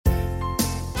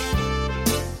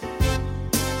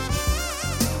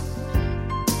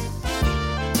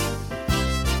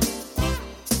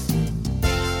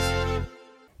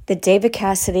The David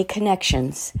Cassidy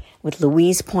Connections with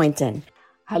Louise Poynton.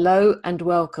 Hello and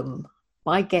welcome.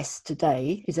 My guest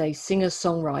today is a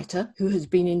singer-songwriter who has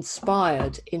been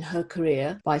inspired in her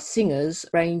career by singers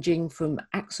ranging from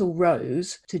Axl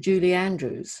Rose to Julie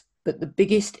Andrews. But the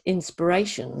biggest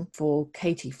inspiration for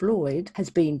Kaity Floyd has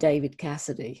been David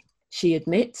Cassidy. She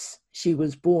admits she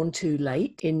was born too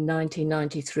late in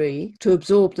 1993 to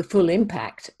absorb the full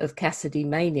impact of Cassidy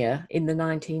mania in the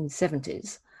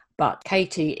 1970s. But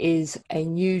Kaity is a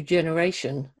new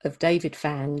generation of David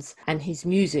fans, and his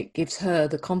music gives her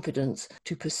the confidence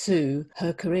to pursue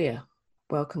her career.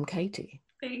 Welcome, Kaity.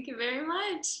 Thank you very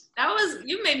much.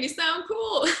 You made me sound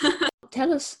cool.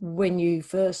 Tell us when you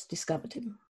first discovered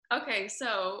him. Okay,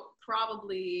 so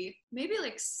probably maybe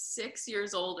like 6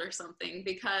 years old or something,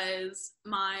 because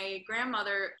my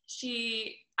grandmother,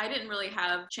 I didn't really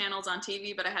have channels on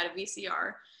TV, but I had a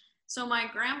VCR. So my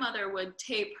grandmother would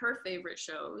tape her favorite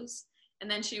shows, and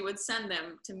then she would send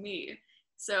them to me.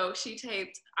 So she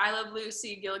taped I Love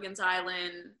Lucy, Gilligan's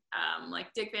Island,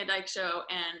 like Dick Van Dyke Show,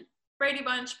 and Brady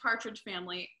Bunch, Partridge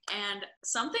Family. And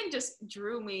something just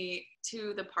drew me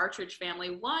to the Partridge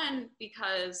Family. One,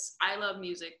 because I love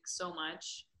music so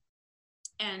much.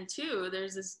 And two,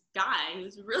 there's this guy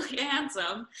who's really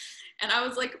handsome. And I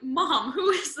was like, Mom,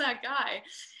 who is that guy?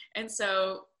 And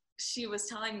so she was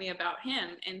telling me about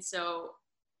him. And so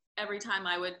every time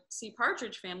I would see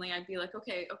Partridge Family, I'd be like,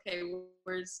 okay,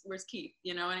 where's Keith?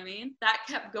 You know what I mean? That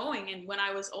kept going. And when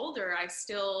I was older, I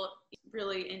still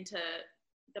really into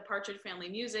the Partridge Family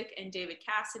music and David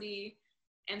Cassidy.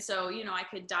 And so, I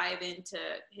could dive into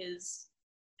his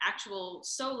actual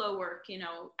solo work,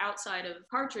 outside of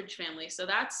Partridge Family. So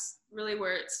that's really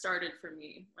where it started for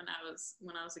me when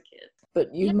I was a kid.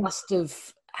 But you must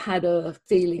have had a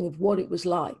feeling of what it was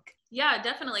like. Yeah,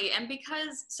 definitely. And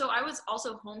so I was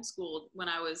also homeschooled when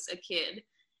I was a kid.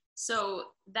 So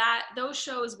those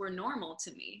shows were normal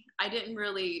to me. I didn't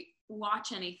really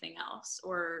watch anything else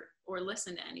or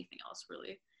listen to anything else,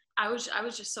 really. I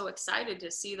was just so excited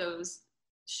to see those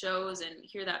shows and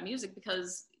hear that music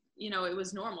because, it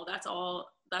was normal. That's all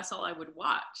I would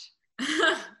watch.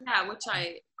 Yeah, which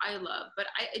I love. But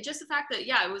just the fact that,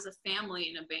 it was a family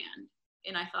in a band.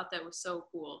 And I thought that was so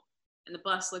cool. And the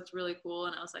bus looked really cool.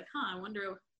 And I was like, I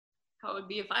wonder how it would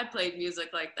be if I played music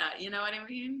like that. You know what I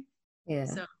mean? Yeah.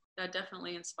 So that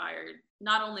definitely inspired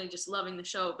not only just loving the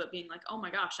show, but being like, oh my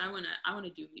gosh, I want to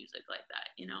do music like that,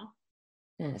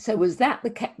 Yeah. So was that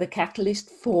the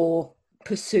catalyst for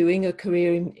pursuing a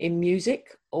career in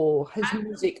music, or has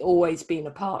music always been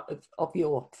a part of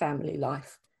your family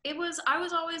life? I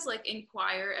was always like in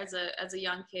choir as a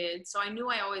young kid. So I knew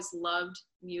I always loved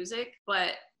music,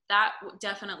 but that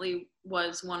definitely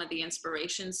was one of the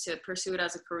inspirations to pursue it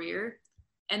as a career.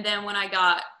 And then when I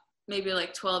got maybe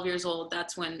like 12 years old,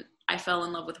 that's when I fell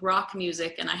in love with rock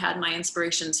music, and I had my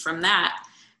inspirations from that.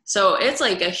 So it's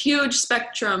like a huge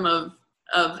spectrum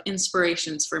of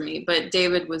inspirations for me, but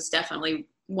David was definitely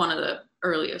one of the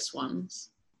earliest ones.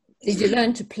 Did you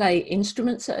learn to play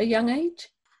instruments at a young age?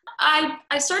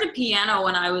 I started piano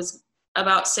when I was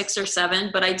about 6 or 7,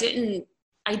 but I didn't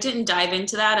dive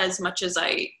into that as much as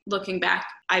looking back,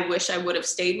 I wish I would have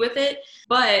stayed with it.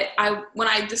 But when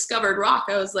I discovered rock,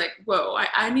 I was like, whoa,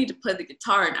 I need to play the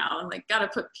guitar now. I'm like, gotta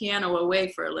put piano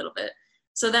away for a little bit.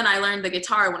 So then I learned the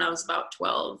guitar when I was about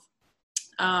 12,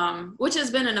 which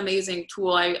has been an amazing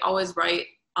tool. I always write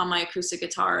on my acoustic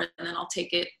guitar, and then I'll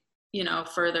take it,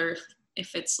 further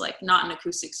if it's like not an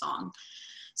acoustic song.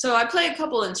 So I play a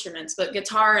couple instruments, but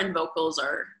guitar and vocals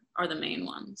are the main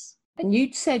ones. And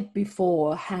you'd said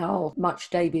before how much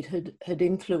David had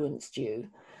influenced you.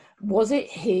 Was it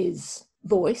his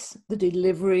voice, the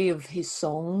delivery of his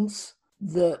songs,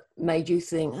 that made you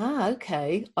think,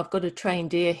 okay, I've got a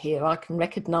trained ear here. I can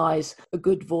recognize a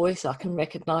good voice. I can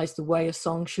recognize the way a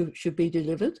song should be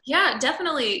delivered? Yeah,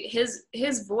 definitely.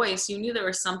 His voice, you knew there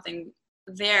was something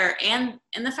there. And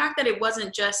the fact that it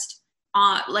wasn't just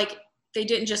like they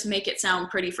didn't just make it sound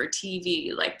pretty for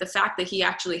TV. Like the fact that he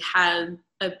actually had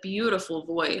a beautiful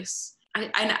voice.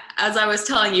 I as I was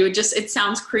telling you, it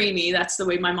sounds creamy. That's the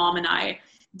way my mom and I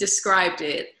described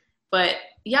it. But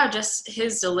yeah, just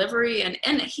his delivery,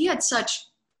 and he had such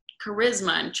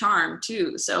charisma and charm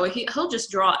too. So he'll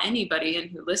just draw anybody in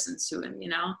who listens to him,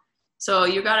 So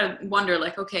you gotta wonder,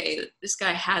 like, okay, this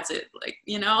guy has it, like,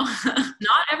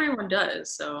 not everyone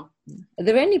does. So are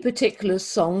there any particular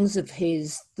songs of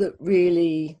his that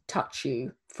really touch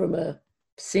you from a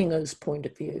singer's point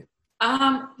of view?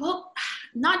 Well,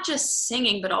 not just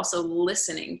singing, but also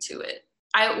listening to it.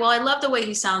 I love the way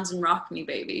he sounds in Rock Me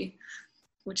Baby,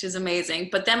 which is amazing.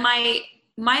 But then my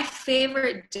my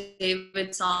favorite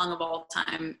David song of all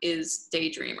time is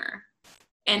Daydreamer.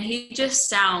 And he just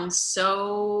sounds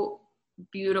so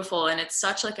beautiful, and it's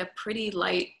such like a pretty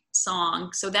light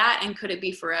song. So that and Could It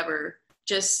Be Forever,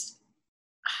 just,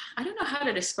 I don't know how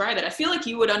to describe it. I feel like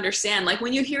you would understand. Like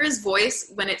when you hear his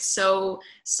voice, when it's so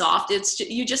soft,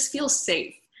 you just feel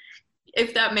safe,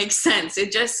 if that makes sense.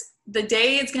 It just, the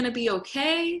day is going to be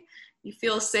okay. You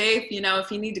feel safe. You know,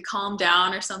 if you need to calm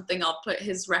down or something, I'll put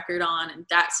his record on. And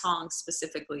that song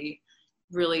specifically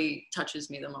really touches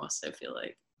me the most, I feel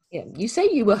like. Yeah, you say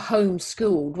you were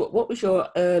homeschooled. What was your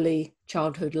early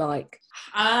childhood like?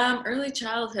 Early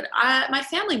childhood, my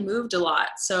family moved a lot,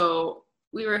 so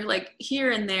we were like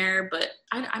here and there. But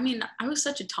I mean, I was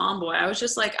such a tomboy. I was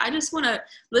just like, I just want to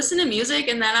listen to music,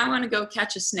 and then I want to go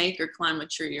catch a snake or climb a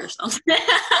tree or something.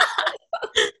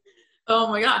 Oh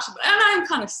my gosh, and I'm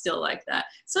kind of still like that.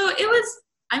 So it was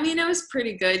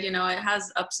pretty good. You know, it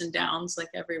has ups and downs like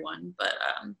everyone,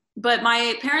 but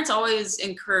my parents always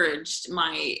encouraged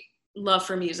my love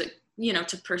for music, you know,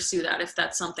 to pursue that if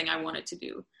that's something I wanted to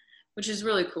do, which is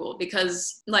really cool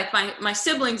because like my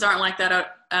siblings aren't like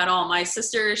that at all. My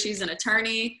sister, she's an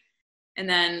attorney, and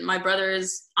then my brother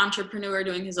is entrepreneur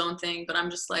doing his own thing, but I'm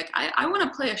just like, I want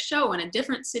to play a show in a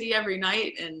different city every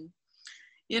night, and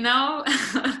you know,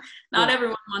 not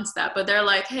everyone wants that, but they're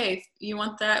like, hey, if you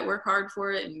want that, work hard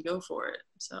for it and go for it.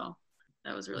 So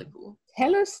that was really cool.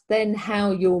 Tell us then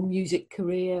how your music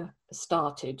career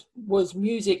started. Was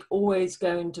music always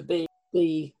going to be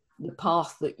the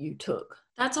path that you took?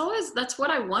 That's what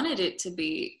I wanted it to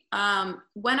be. So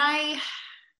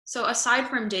aside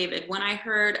from David,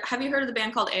 have you heard of the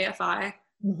band called AFI?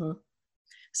 Mm-hmm.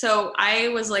 So I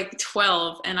was like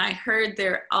 12 and I heard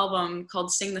their album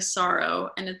called Sing the Sorrow,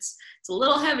 and it's a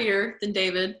little heavier than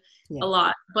David, a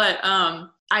lot. But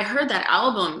I heard that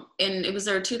album, and it was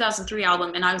their 2003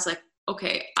 album, and I was like,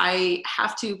 okay, I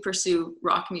have to pursue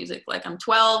rock music. Like I'm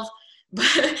 12,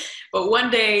 but one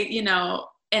day, you know,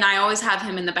 and I always have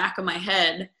him in the back of my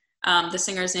head. The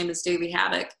singer's name is Davey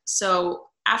Havok. So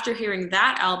after hearing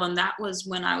that album, that was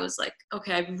when I was like,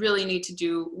 okay, I really need to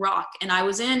do rock. And I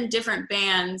was in different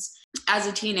bands as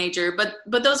a teenager, but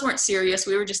those weren't serious.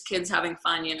 We were just kids having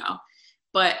fun, you know.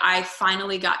 But I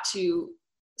finally got to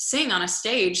sing on a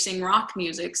stage, sing rock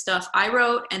music stuff I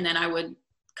wrote, and then I would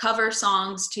cover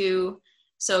songs too.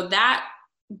 So that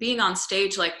being on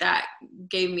stage like that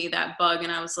gave me that bug,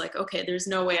 and I was like, okay, there's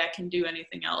no way I can do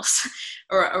anything else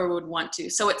or would want to.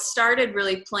 So it started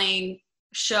really playing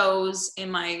shows in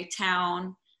my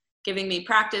town, giving me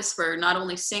practice for not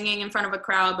only singing in front of a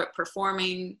crowd, but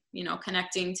performing, you know,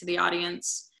 connecting to the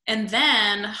audience. And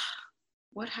then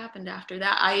what happened after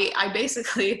that? I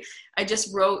basically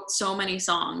just wrote so many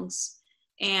songs,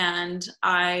 and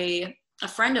a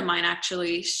friend of mine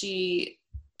actually, she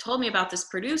told me about this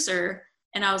producer,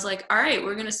 and I was like, all right,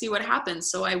 we're going to see what happens.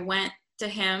 So I went to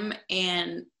him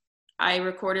and I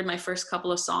recorded my first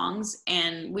couple of songs,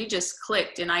 and we just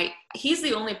clicked. And he's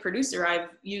the only producer I've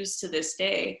used to this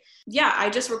day. Yeah, I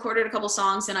just recorded a couple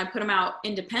songs and I put them out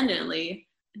independently.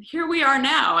 And here we are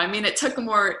now. I mean, it took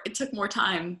more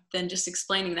time than just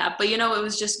explaining that. But, you know, it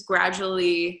was just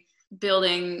gradually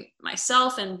building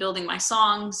myself and building my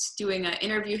songs, doing an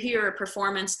interview here, a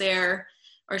performance there,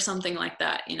 or something like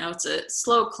that. You know, it's a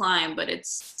slow climb, but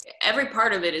every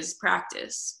part of it is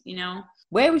practice, you know.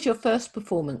 Where was your first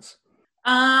performance?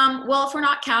 Well, if we're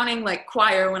not counting like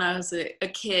choir when I was a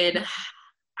kid,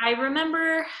 I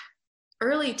remember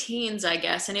early teens, I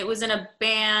guess. And it was in a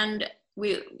band.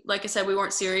 Like I said, we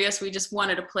weren't serious. We just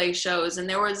wanted to play shows. And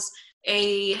there was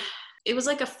it was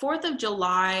like a 4th of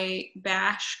July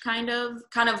bash kind of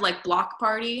like block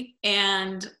party.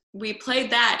 And we played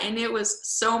that, and it was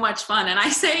so much fun. And I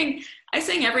sang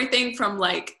everything from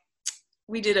like,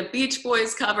 we did a Beach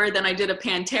Boys cover, then I did a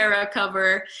Pantera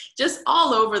cover, just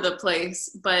all over the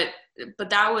place. But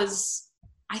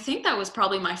I think that was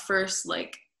probably my first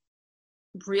like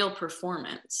real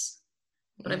performance.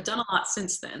 But I've done a lot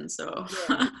since then, so.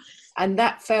 Yeah. And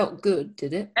that felt good,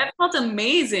 did it? It felt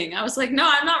amazing. I was like, no,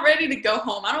 I'm not ready to go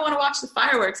home. I don't want to watch the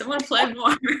fireworks. I want to play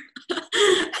more.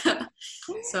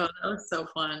 So that was so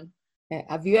fun.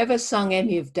 Have you ever sung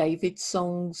any of David's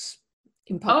songs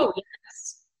in public? Oh,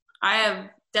 yes. I have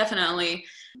definitely,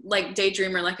 like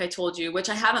Daydreamer, like I told you, which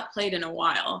I haven't played in a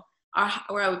while,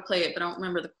 or I would play it, but I don't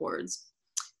remember the chords.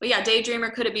 But yeah,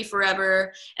 Daydreamer, Could It Be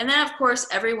Forever. And then, of course,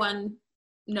 everyone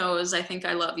knows I Think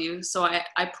I Love You. So I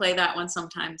play that one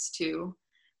sometimes too.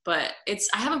 But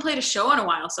I haven't played a show in a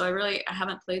while, so I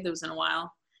haven't played those in a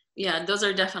while. Yeah, those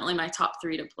are definitely my top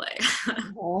 3 to play.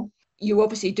 You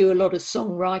obviously do a lot of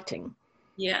songwriting.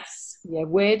 Yes. Yeah,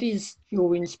 where does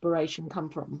your inspiration come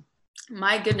from?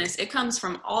 my goodness, it comes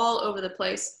from all over the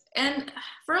place. And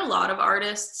for a lot of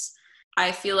artists,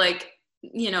 I feel like,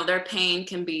 their pain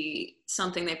can be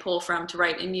something they pull from to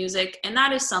write in music. And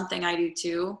that is something I do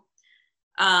too.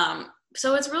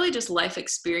 So it's really just life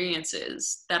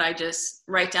experiences that I just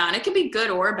write down. It can be good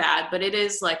or bad, but it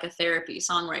is like a therapy,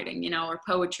 songwriting, or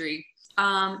poetry.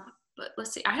 But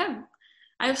let's see, I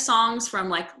have songs from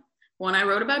like one I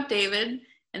wrote about David,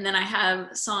 and then I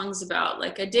have songs about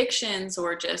like addictions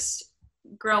or just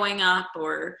growing up,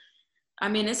 or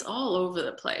it's all over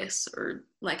the place. Or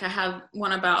like I have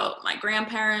one about my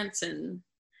grandparents, and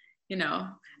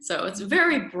so it's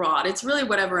very broad. It's really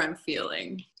whatever I'm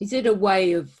feeling. Is it a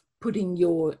way of putting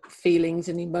your feelings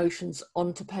and emotions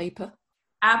onto paper?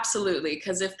 Absolutely,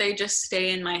 because if they just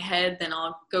stay in my head, then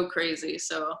I'll go crazy.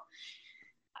 So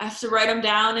I have to write them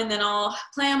down, and then I'll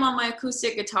play them on my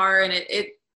acoustic guitar, and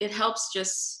it helps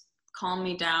just calm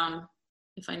me down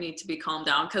if I need to be calmed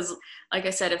down. Because like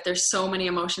I said, if there's so many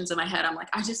emotions in my head, I'm like,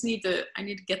 I need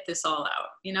to get this all out,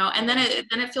 and then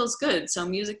it feels good. So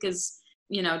music is,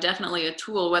 definitely a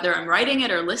tool, whether I'm writing it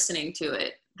or listening to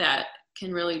it, that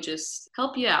can really just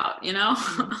help you out,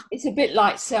 It's a bit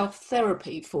like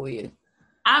self-therapy for you.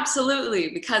 Absolutely,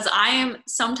 because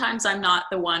sometimes I'm not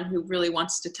the one who really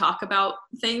wants to talk about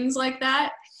things like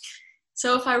that.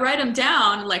 So if I write them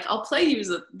down, like I'll play you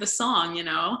the song,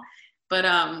 but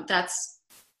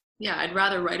I'd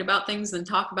rather write about things than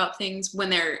talk about things when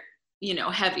they're,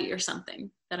 heavy or something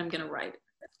that I'm going to write.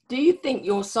 Do you think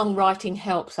your songwriting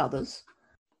helps others?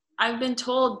 I've been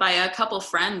told by a couple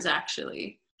friends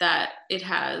actually that it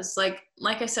has.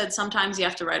 Like I said, sometimes you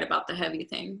have to write about the heavy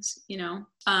things,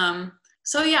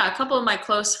 So yeah, a couple of my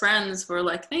close friends were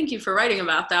like, thank you for writing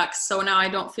about that, so now I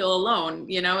don't feel alone,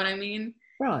 you know what I mean?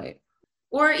 Right.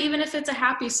 Or even if it's a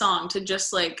happy song, to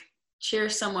just like cheer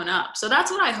someone up. So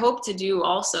that's what I hope to do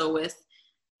also with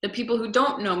the people who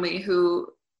don't know me, who,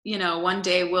 one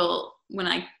day will,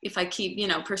 if I keep,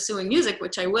 pursuing music,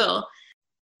 which I will,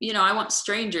 I want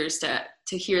strangers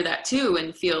to hear that too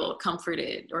and feel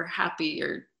comforted or happy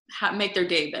or make their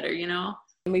day better,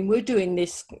 We're doing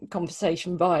this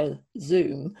conversation via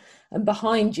Zoom, and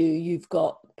behind you, you've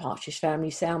got Partridge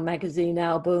Family Sound Magazine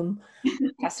album,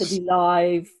 Cassidy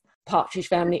Live, Partridge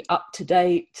Family Up to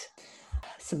Date,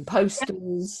 some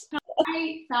posters.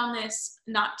 I found this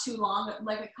not too long,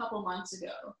 like a couple months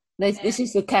ago. This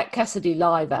is the Cassidy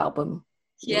Live album.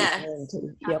 Yeah,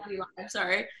 Yep. Live,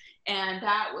 sorry. And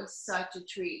that was such a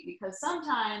treat, because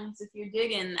sometimes if you're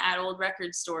digging at old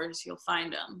record stores, you'll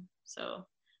find them. So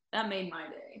that made my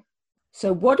day.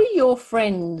 So what do your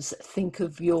friends think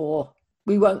of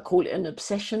we won't call it an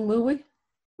obsession, will we?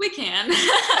 We can.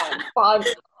 Are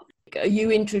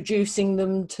you introducing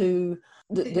them to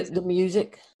the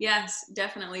music? Yes,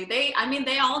 definitely. They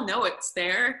all know it's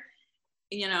there.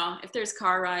 If there's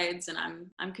car rides and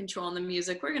I'm controlling the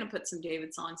music, we're going to put some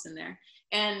David songs in there.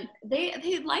 And they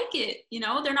like it,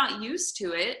 they're not used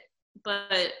to it,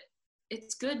 but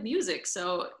it's good music.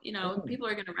 So, people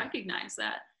are going to recognize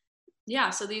that. Yeah.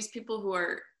 So these people who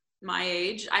are my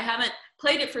age, I haven't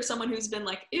played it for someone who's been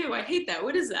like, ew, I hate that.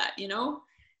 What is that?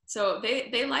 So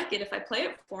they like it if I play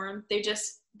it for them.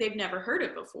 They've never heard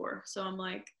it before. So I'm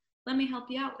like, let me help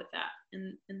you out with that.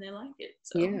 And they like it.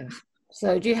 So. Yeah.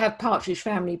 So do you have Partridge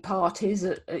Family parties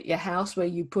at your house where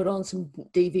you put on some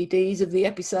DVDs of the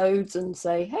episodes and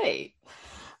say, hey,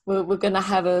 we're going to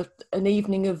have an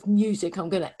evening of music. I'm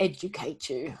going to educate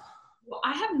you. Well,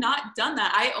 I have not done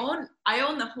that. I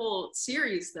own the whole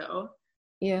series though.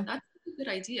 Yeah. That's a good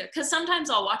idea. Because sometimes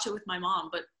I'll watch it with my mom,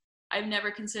 but I've never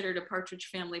considered a Partridge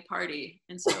Family party.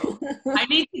 And so I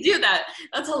need to do that.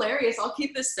 That's hilarious. I'll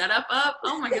keep this setup up.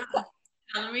 Oh my God.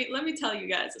 Let me tell you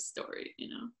guys a story,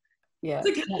 Yeah.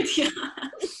 It's a good idea.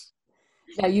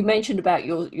 Now, you mentioned about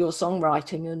your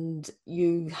songwriting, and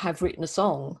you have written a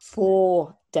song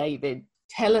for David.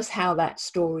 Tell us how that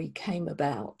story came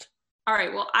about. All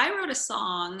right. Well, I wrote a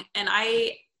song, and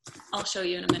I'll show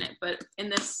you in a minute, but in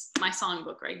my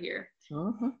songbook right here,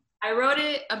 I wrote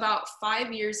it about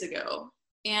 5 years ago.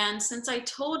 And since I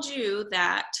told you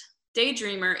that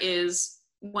Daydreamer is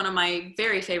one of my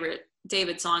very favorite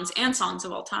David songs and songs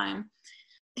of all time,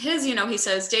 his, he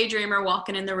says, daydreamer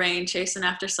walking in the rain, chasing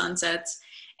after sunsets.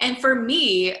 And for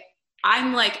me,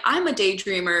 I'm a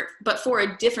daydreamer, but for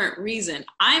a different reason.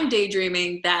 I'm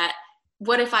daydreaming that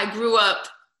what if I grew up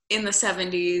in the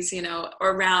 70s,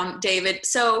 or around David.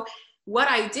 So what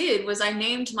I did was I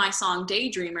named my song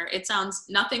Daydreamer. It sounds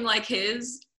nothing like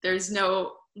his. There's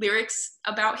no lyrics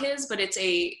about his, but it's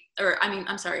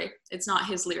not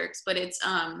his lyrics, but it's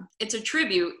a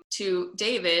tribute to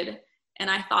David. And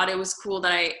I thought it was cool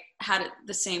that I had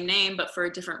the same name, but for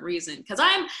a different reason. Because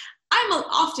I'm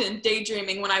often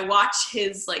daydreaming when I watch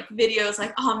his like videos,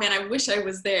 like, oh man, I wish I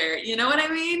was there. You know what I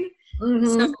mean? Mm-hmm.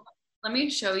 So let me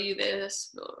show you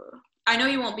this. I know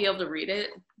you won't be able to read it,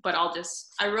 but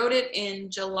I wrote it in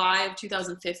July of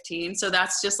 2015. So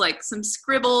that's just like some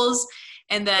scribbles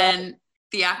and then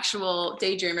the actual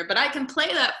Daydreamer. But I can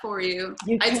play that for you.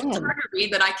 It's hard to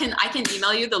read, but I can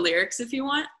email you the lyrics if you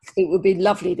want. It would be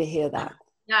lovely to hear that.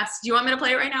 Yes. Do you want me to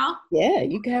play it right now? Yeah,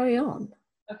 you carry on.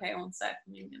 Okay, one sec.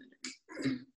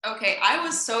 Okay, I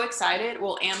was so excited.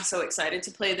 Well, am so excited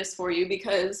to play this for you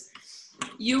because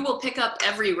you will pick up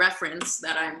every reference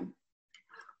that I'm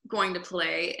going to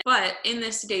play. But in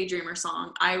this Daydreamer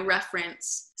song, I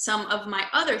reference some of my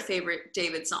other favorite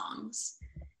David songs.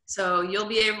 So you'll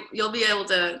be able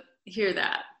to hear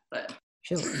that. But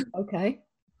sure. Okay.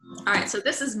 All right, so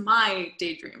this is my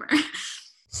Daydreamer.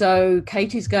 So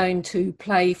Katie's going to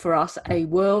play for us a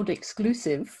world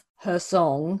exclusive, her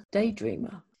song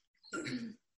Daydreamer.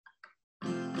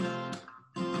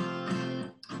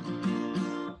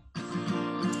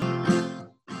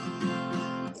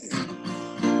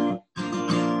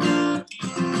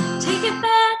 Take it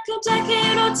back a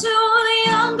decade or two, the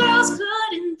young girls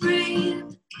couldn't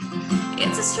breathe.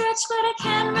 It's a stretch, but I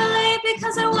can relate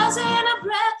because there wasn't a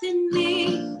breath in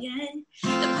me. Yeah.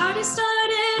 The party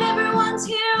started, everyone's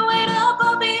here, wait up,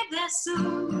 I'll be there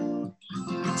soon.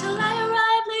 Till I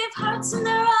arrive, leave hearts in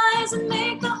their eyes and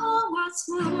make the whole world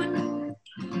swoon.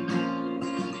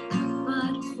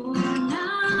 But for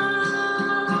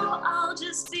now, I'll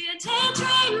just be a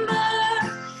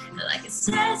daydreamer, like it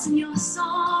says in your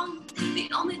song.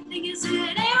 The only thing is it ain't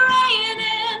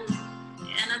raining,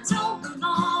 and I don't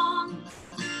belong.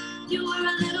 You were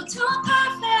a little too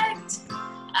perfect,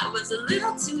 I was a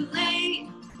little too late.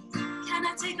 Can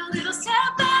I take a little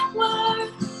step backward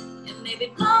and maybe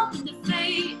bump into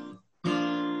fate?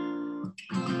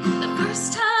 The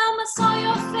first time I saw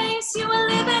your face, you were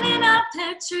living in a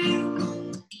pear tree.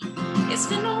 It's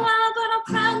been a while, but I'll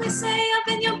proudly say I've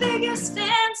been your biggest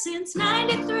fan since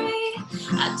 '93.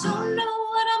 I don't know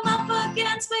what I'm up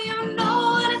against, but you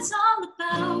know what it's all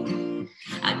about.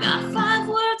 I got 5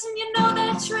 words and you know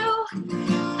they're true.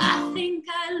 I think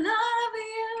I love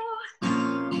you.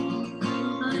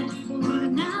 But for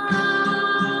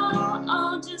now,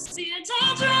 I'll just be a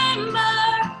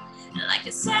daydreamer, like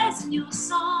it says in your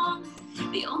song.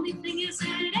 The only thing is it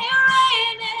ain't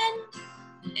raining,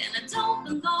 and I don't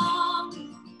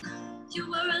belong. You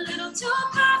were a little too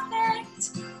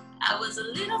perfect, I was a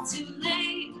little too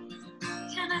late.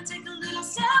 Can I take a little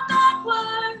step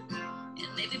backward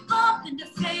and maybe bump into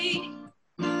fate?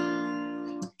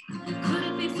 Could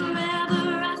it be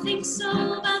forever? I think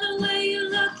so, by the way you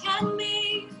look at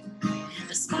me.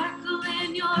 The sparkle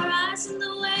in your eyes and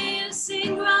the way you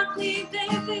sing rock me,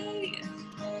 baby.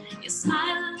 Your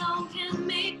smile alone can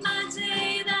make my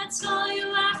day, that's all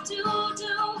you have to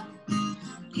do.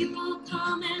 People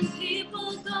come and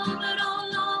people go, but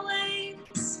I'll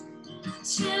always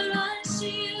cherish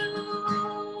you.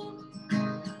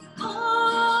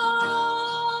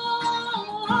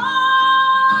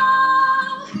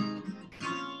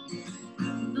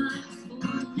 But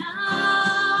for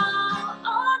now,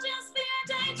 I'll just be a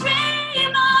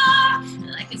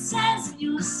daydreamer, like it says in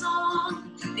your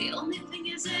song. The only thing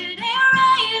is it ain't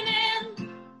raining,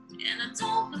 and I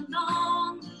don't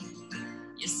belong.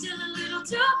 You're still a little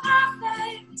too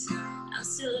perfect, I'm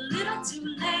still a little too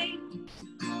late.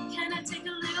 Can I take a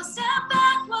little step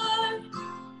backward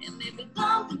and maybe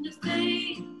bump into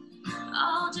fate?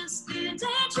 I'll just be a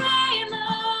daydreamer.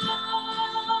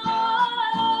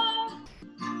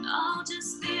 I'll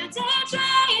just be a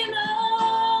daydreamer.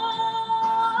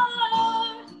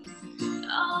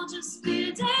 I'll just be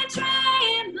a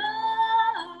daydreamer.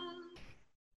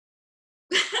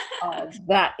 Oh,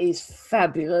 that is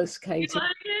fabulous, Katie. You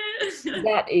like it?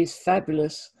 That is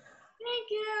fabulous.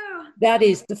 Thank you. That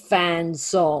is the fan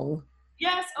song.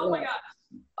 Yes. Oh my gosh.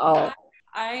 Oh,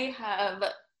 I have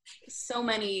so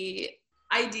many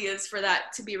ideas for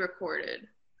that to be recorded.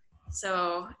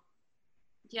 So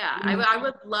yeah, I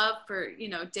would love for,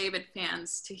 David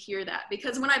fans to hear that,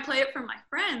 because when I play it for my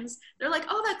friends, they're like,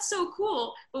 oh, that's so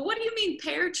cool. But what do you mean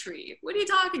pear tree? What are you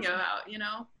talking about?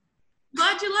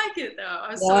 Glad you like it though.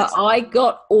 I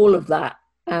got all of that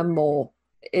and more.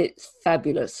 It's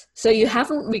fabulous. So you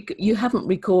haven't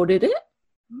recorded it?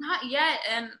 Not yet,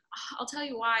 and I'll tell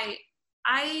you why.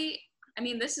 I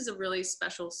mean, this is a really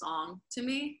special song to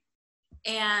me,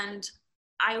 and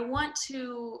I want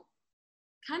to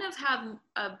kind of have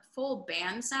a full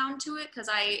band sound to it, because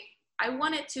I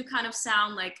want it to kind of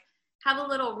sound like, have a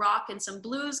little rock and some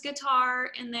blues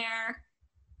guitar in there,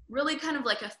 really kind of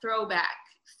like a throwback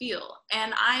feel.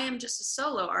 And I am just a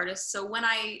solo artist. So when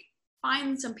I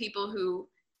find some people who,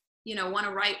 you know, want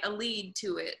to write a lead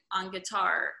to it on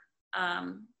guitar,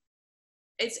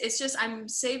 it's just, I'm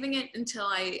saving it until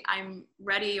I'm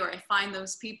ready, or I find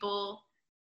those people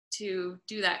to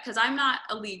do that. Cause I'm not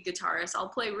a lead guitarist. I'll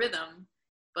play rhythm,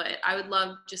 but I would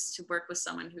love just to work with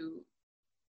someone who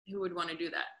would want to do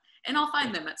that. And I'll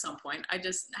find them at some point. I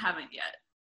just haven't yet.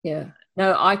 Yeah.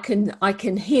 No, I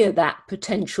can hear that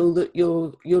potential that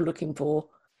you're looking for.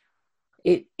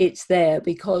 It's there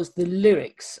because the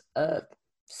lyrics are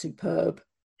superb.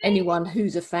 Anyone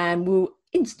who's a fan will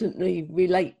instantly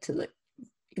relate to it.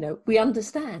 You know, we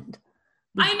understand.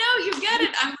 I know, you get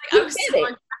it. I'm like, I was so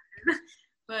excited.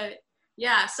 But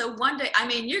yeah, so one day, I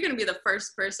mean, you're gonna be the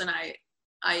first person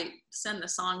I send the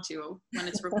song to when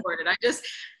it's recorded. I just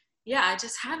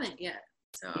haven't yet.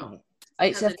 So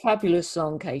it's a fabulous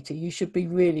song, Kaity. You should be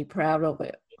really proud of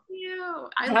it. Thank you.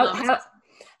 I love it.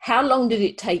 How long did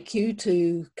it take you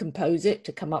to compose it,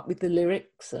 to come up with the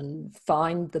lyrics and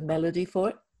find the melody for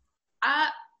it?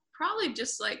 Probably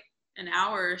just like an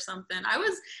hour or something. I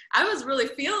was really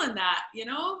feeling that, you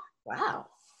know? Wow.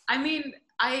 I mean,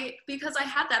 because I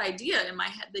had that idea in my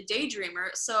head, the daydreamer.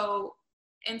 So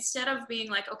instead of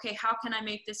being like, okay, how can I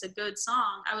make this a good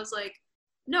song? I was like,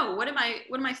 no, what am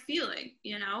I feeling?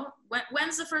 You know,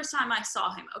 when's the first time I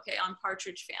saw him? Okay, on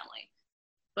Partridge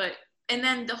Family. And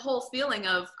then the whole feeling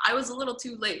of I was a little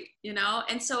too late, you know?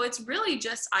 And so it's really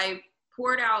just, I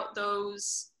poured out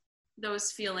those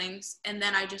feelings, and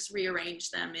then I just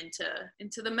rearranged them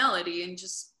into the melody and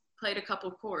just played a couple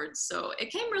chords. So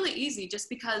it came really easy just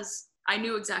because I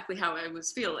knew exactly how I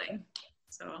was feeling.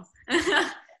 So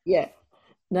yeah,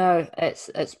 no,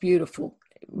 it's beautiful.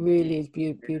 It really is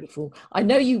beautiful. I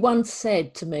know you once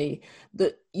said to me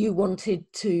that you wanted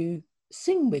to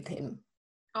sing with him.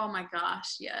 Oh my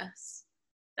gosh, yes.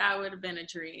 That would have been a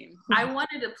dream. I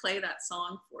wanted to play that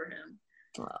song for him.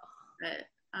 Wow. But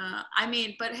I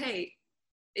mean, but hey,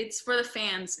 it's for the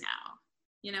fans now,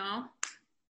 you know?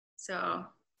 So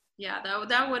yeah,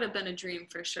 that would have been a dream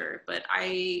for sure. But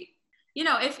you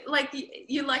know, if like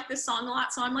you like this song a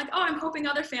lot, so I'm like, oh, I'm hoping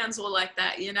other fans will like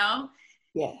that, you know?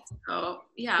 Yeah. So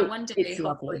yeah, one day. It's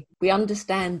lovely. We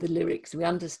understand the lyrics. We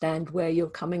understand where you're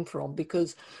coming from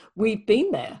because we've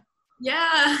been there.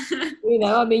 Yeah. You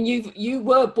know, I mean, you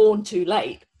were born too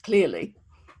late, clearly.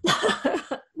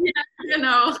 Yeah, you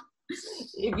know.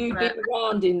 If you'd been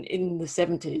around in the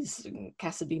 70s,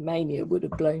 Cassidy Mania would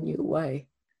have blown you away.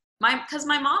 Because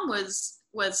my mom was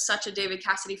such a David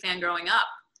Cassidy fan growing up,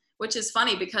 which is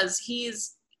funny because he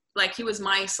was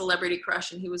my celebrity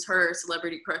crush and he was her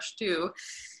celebrity crush too.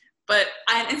 But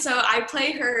and so I would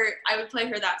play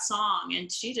her that song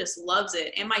and she just loves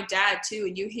it. And my dad too.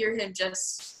 And you hear him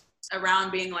just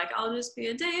around being like, I'll just be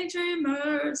a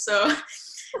daydreamer. So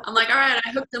I'm like, all right,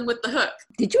 I hooked him with the hook.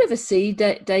 Did you ever see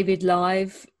David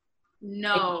live?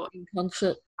 No. In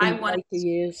concert in later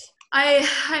years?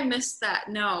 I missed that.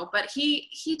 No, but he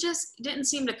just didn't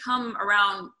seem to come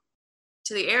around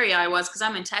to the area I was, because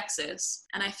I'm in Texas,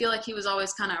 and I feel like he was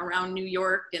always kind of around New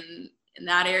York and in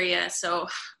that area. So,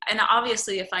 and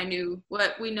obviously if I knew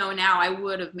what we know now, I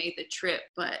would have made the trip,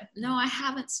 but no, I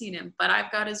haven't seen him, but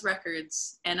I've got his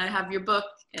records and I have your book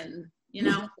and, you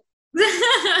know.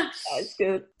 That's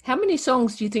good. How many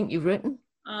songs do you think you've written?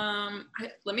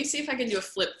 Let me see if I can do a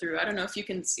flip through. I don't know if you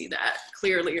can see that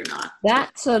clearly or not.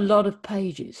 That's a lot of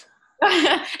pages.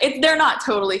 They're not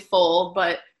totally full,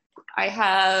 but I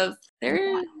have,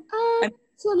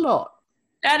 it's a lot.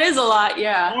 That is a lot,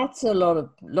 yeah. That's a lot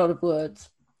of words.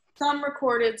 Some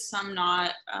recorded, some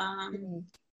not.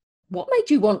 What made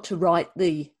you want to write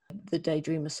the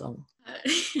Daydreamer song?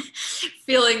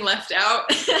 Feeling left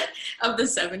out of the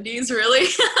 70s, really.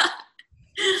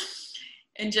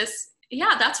 And just,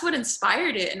 yeah, that's what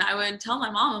inspired it. And I would tell my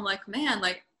mom, I'm like, man,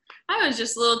 like, I was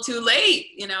just a little too late,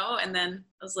 you know? And then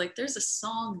I was like, there's a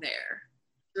song there.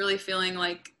 Really feeling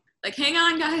like hang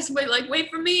on, guys, wait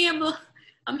for me.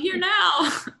 I'm here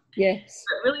now. Yes.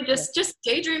 But really just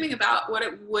daydreaming about what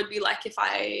it would be like if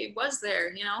I was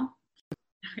there, you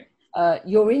know?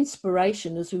 Your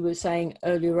inspiration, as we were saying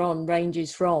earlier on,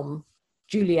 ranges from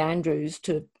Julie Andrews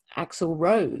to Axl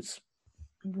Rose.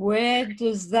 Where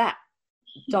does that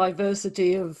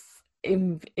diversity of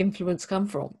influence come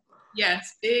from?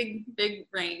 Yes, big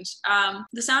range.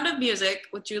 The Sound of Music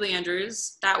with Julie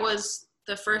Andrews, that was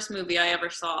the first movie I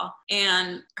ever saw,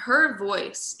 and her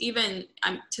voice, even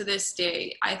to this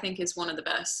day, I think is one of the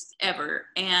best ever.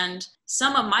 And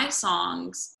some of my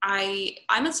songs,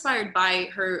 I'm inspired by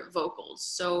her vocals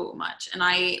so much, and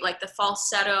I like the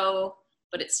falsetto,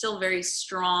 but it's still very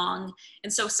strong.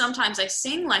 And so sometimes I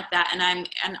sing like that,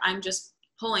 and I'm just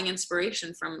pulling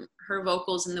inspiration from her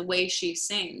vocals and the way she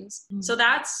sings. So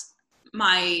that's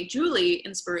my Julie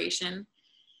inspiration.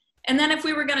 And then if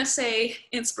we were going to say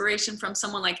inspiration from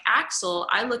someone like Axl,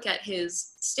 I look at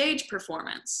his stage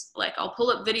performance. Like, I'll pull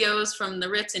up videos from the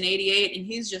Ritz in '88 and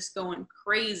he's just going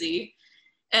crazy.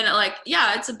 And like,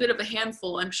 yeah, it's a bit of a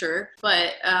handful, I'm sure,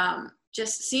 but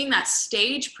just seeing that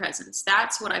stage presence,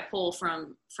 that's what I pull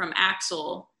from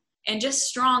Axl. And just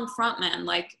strong frontmen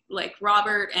like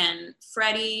Robert and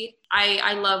Freddie.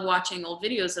 I love watching old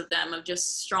videos of them, of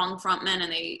just strong frontmen,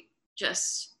 and they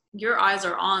just, your eyes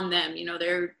are on them, you know,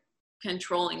 they're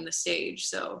controlling the stage.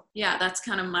 So yeah, that's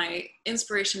kind of my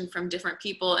inspiration from different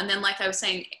people. And then, like I was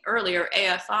saying earlier,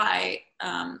 AFI,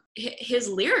 his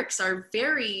lyrics are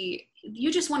very,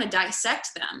 you just want to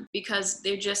dissect them because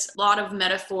they're just a lot of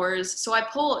metaphors. So I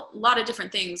pull a lot of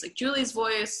different things, like Julie's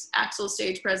voice, Axl's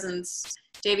stage presence,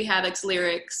 Davey Havok's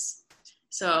lyrics.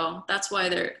 So that's why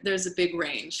there's a big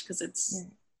range, because it's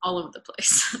all over the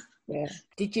place. Yeah.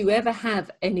 Did you ever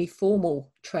have any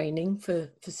formal training for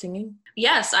singing?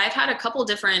 Yes, I've had a couple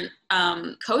different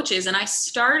coaches, and I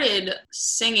started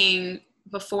singing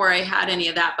before I had any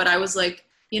of that. But I was like,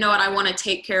 you know what, I want to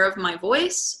take care of my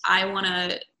voice. I want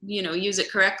to, you know, use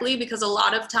it correctly, because a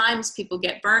lot of times people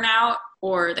get burnout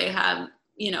or they have,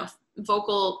 you know,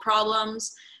 vocal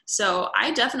problems. So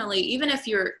I definitely, even if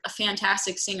you're a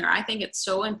fantastic singer, I think it's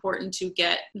so important to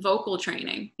get vocal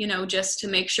training, you know, just to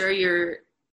make sure you're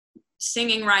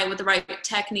singing right with the right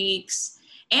techniques.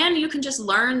 And you can just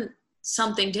learn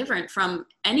something different from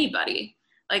anybody.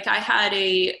 Like, I had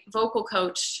a vocal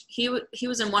coach, he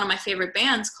was in one of my favorite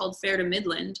bands called Fair to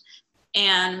Midland,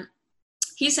 and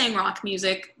he sang rock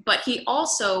music, but he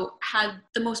also had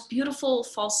the most beautiful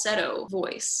falsetto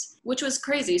voice, which was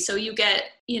crazy. So you get,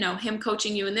 you know, him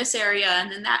coaching you in this area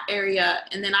and in that area.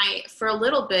 And then for a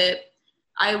little bit,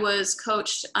 I was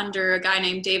coached under a guy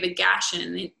named David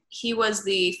Gashin. He was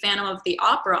the Phantom of the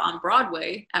Opera on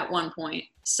Broadway at one point.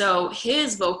 So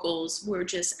his vocals were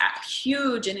just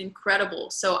huge and incredible.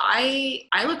 So I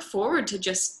look forward to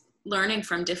just learning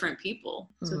from different people.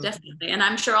 So definitely. And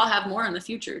I'm sure I'll have more in the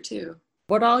future too.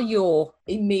 What are your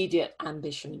immediate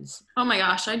ambitions? Oh my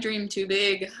gosh, I dream too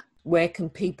big. Where can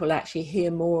people actually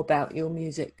hear more about your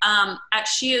music? At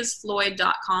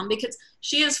sheisfloyd.com, because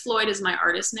She Is Floyd is my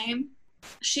artist name.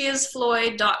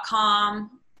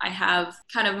 sheisfloyd.com. I have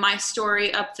kind of my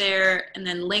story up there, and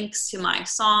then links to my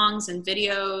songs and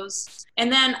videos,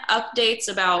 and then updates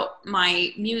about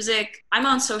my music. I'm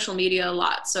on social media a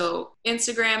lot. So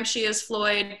Instagram, She Is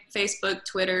Floyd, Facebook,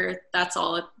 Twitter, that's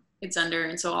all it's under.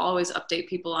 And so I'll always update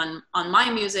people on my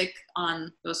music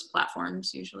on those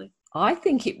platforms usually. I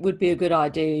think it would be a good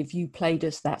idea if you played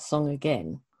us that song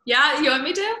again. Yeah, you want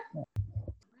me to?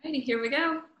 Alrighty, here we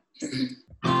go.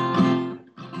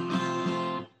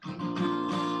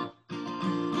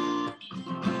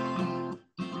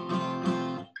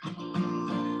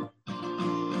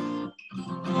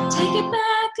 Take it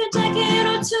back a decade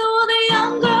or two, the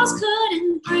young girls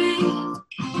couldn't breathe.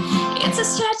 It's a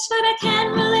stretch, but I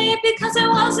can't relate because there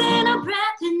wasn't a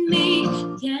breath in me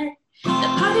yet. The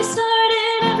party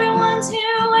started, everyone's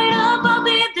here, wait up, I'll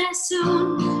be there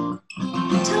soon.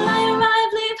 Till I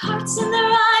arrive, leave hearts in their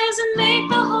eyes and make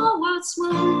the whole world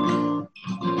swoon.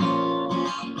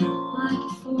 But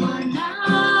for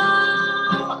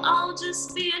now, I'll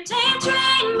just be a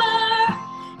daydreamer,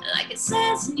 like it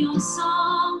says in your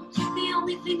song. The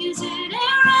only thing is it ain't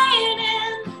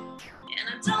raining, and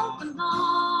I don't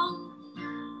belong.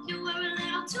 You were a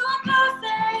little too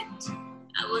perfect,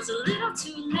 I was a little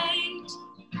too late.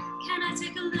 Can I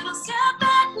take a little step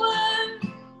backward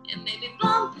and maybe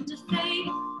bump into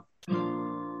fate?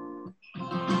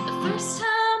 The first time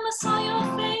I saw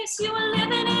your face, you were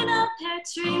living in a pear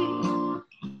tree.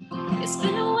 It's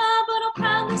been a while, but I'm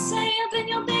proud to say I've been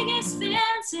your biggest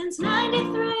fan since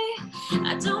 '93.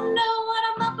 I don't know what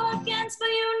I'm up against, but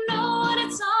you know what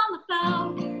it's all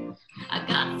about. I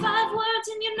got 5 words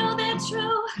and you know they're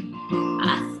true.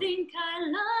 I think I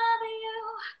love you.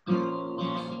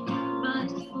 But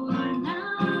for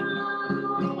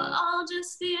now, I'll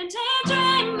just be a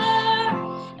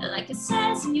daydreamer, like it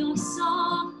says in your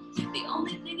song. The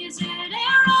only thing is it ain't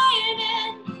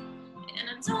raining, and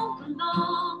I don't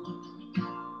belong.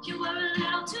 You were a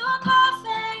little too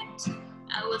perfect,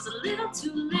 I was a little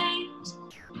too late.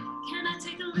 Can I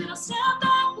take a little step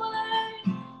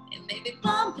backward and maybe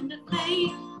bump into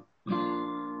fate?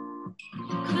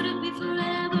 Could it be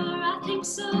forever? I think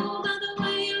so, by the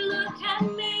way you look at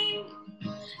me.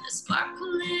 The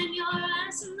sparkle in your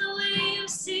eyes and the way you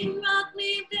sing rock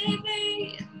me,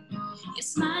 baby. Your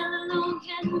smile alone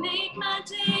can make my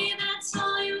day, that's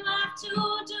all you have to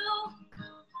do.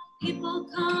 People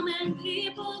come and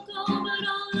people go, but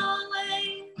I'll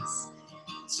always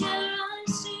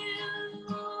cherish you.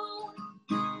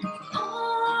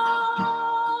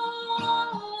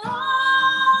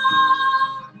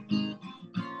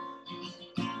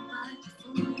 But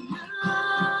for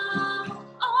now,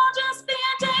 I'll just be a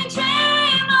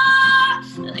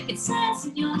daydreamer, like it says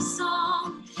in your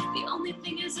song. The only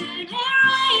thing is it ain't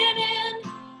raining,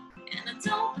 and I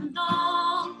don't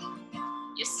belong.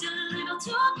 You're still a little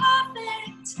too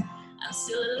perfect, I'm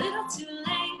still a little too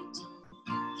late.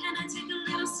 Can I take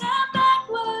a little step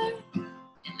backward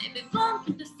and maybe bump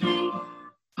into fate?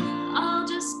 I'll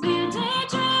just be a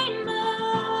daydreamer.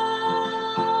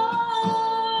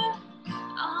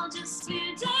 I'll just be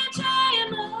a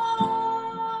daydreamer.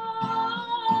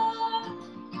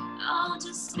 I'll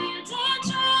just be a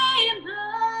daydreamer.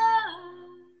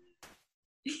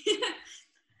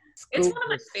 It's one of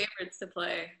my favorites to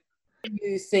play.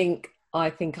 You think I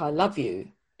Think I Love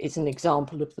You is an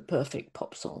example of the perfect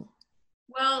pop song?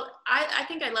 Well, I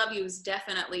think I Love You is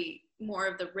definitely more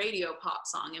of the radio pop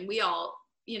song, and we all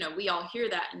hear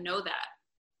that and know that.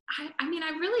 I mean, I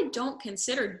really don't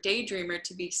consider Daydreamer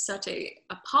to be such a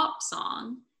pop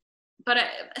song, but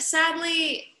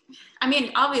sadly, I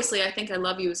mean, obviously I Think I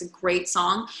Love You is a great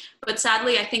song, but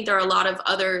sadly I think there are a lot of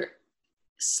other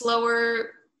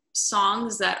slower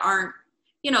songs that aren't,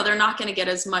 they're not going to get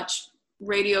as much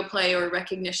radio play or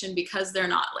recognition because they're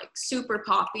not like super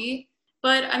poppy.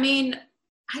 But I mean,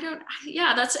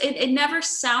 it never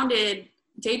sounded,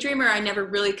 Daydreamer I never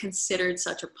really considered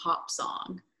such a pop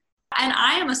song. And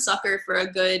I am a sucker for a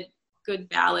good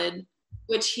ballad,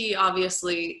 which he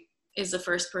obviously is the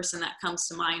first person that comes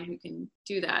to mind who can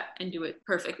do that and do it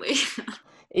perfectly.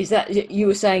 Is that, you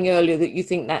were saying earlier that you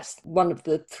think that's one of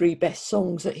the 3 best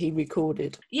songs that he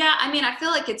recorded? Yeah, I mean, I feel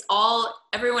like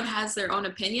everyone has their own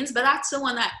opinions, but that's the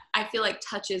one that I feel like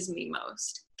touches me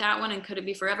most. That one and Could It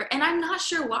Be Forever. And I'm not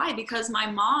sure why, because my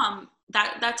mom,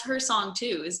 that's her song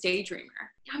too, is Daydreamer.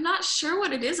 I'm not sure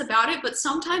what it is about it, but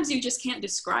sometimes you just can't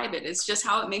describe it. It's just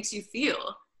how it makes you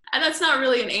feel. And that's not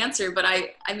really an answer, but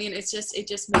I mean, it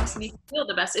just makes me feel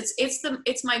the best.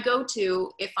 It's my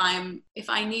go-to if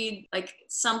I need like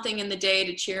something in the day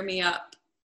to cheer me up.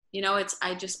 I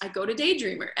go to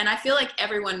Daydreamer, and I feel like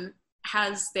everyone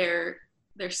has their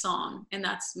song, and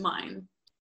that's mine.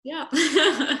 Yeah.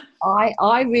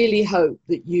 I really hope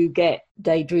that you get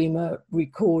Daydreamer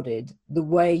recorded the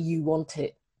way you want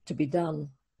it to be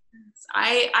done.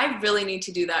 I really need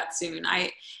to do that soon. And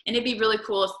it'd be really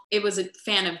cool if it was a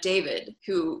fan of David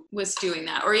who was doing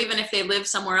that, or even if they live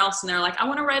somewhere else and they're like, I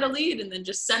want to write a lead, and then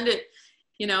just send it,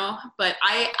 but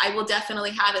I will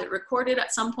definitely have it recorded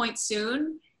at some point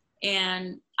soon,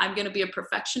 and I'm going to be a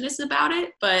perfectionist about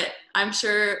it, but I'm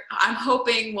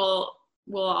hoping we'll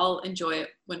all enjoy it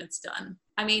when it's done.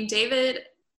 I mean, David,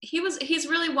 he's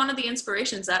really one of the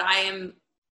inspirations that I am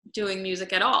doing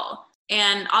music at all.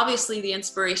 And obviously the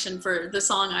inspiration for the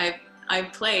song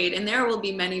I've played, and there will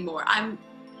be many more. I'm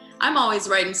always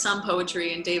writing some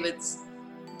poetry, and David's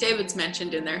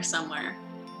mentioned in there somewhere.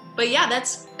 But yeah,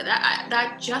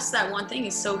 that one thing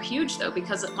is so huge though,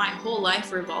 because my whole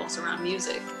life revolves around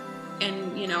music.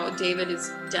 And David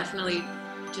is definitely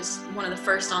just one of the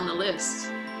first on the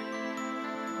list.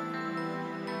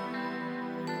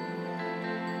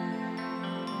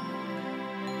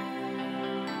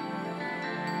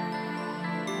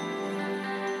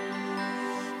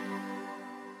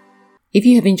 If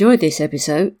you have enjoyed this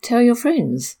episode, tell your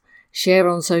friends, share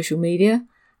on social media,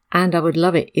 and I would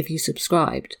love it if you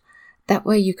subscribed. That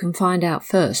way you can find out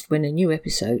first when a new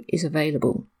episode is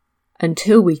available.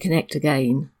 Until we connect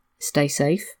again, stay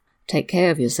safe, take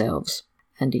care of yourselves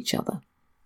and each other.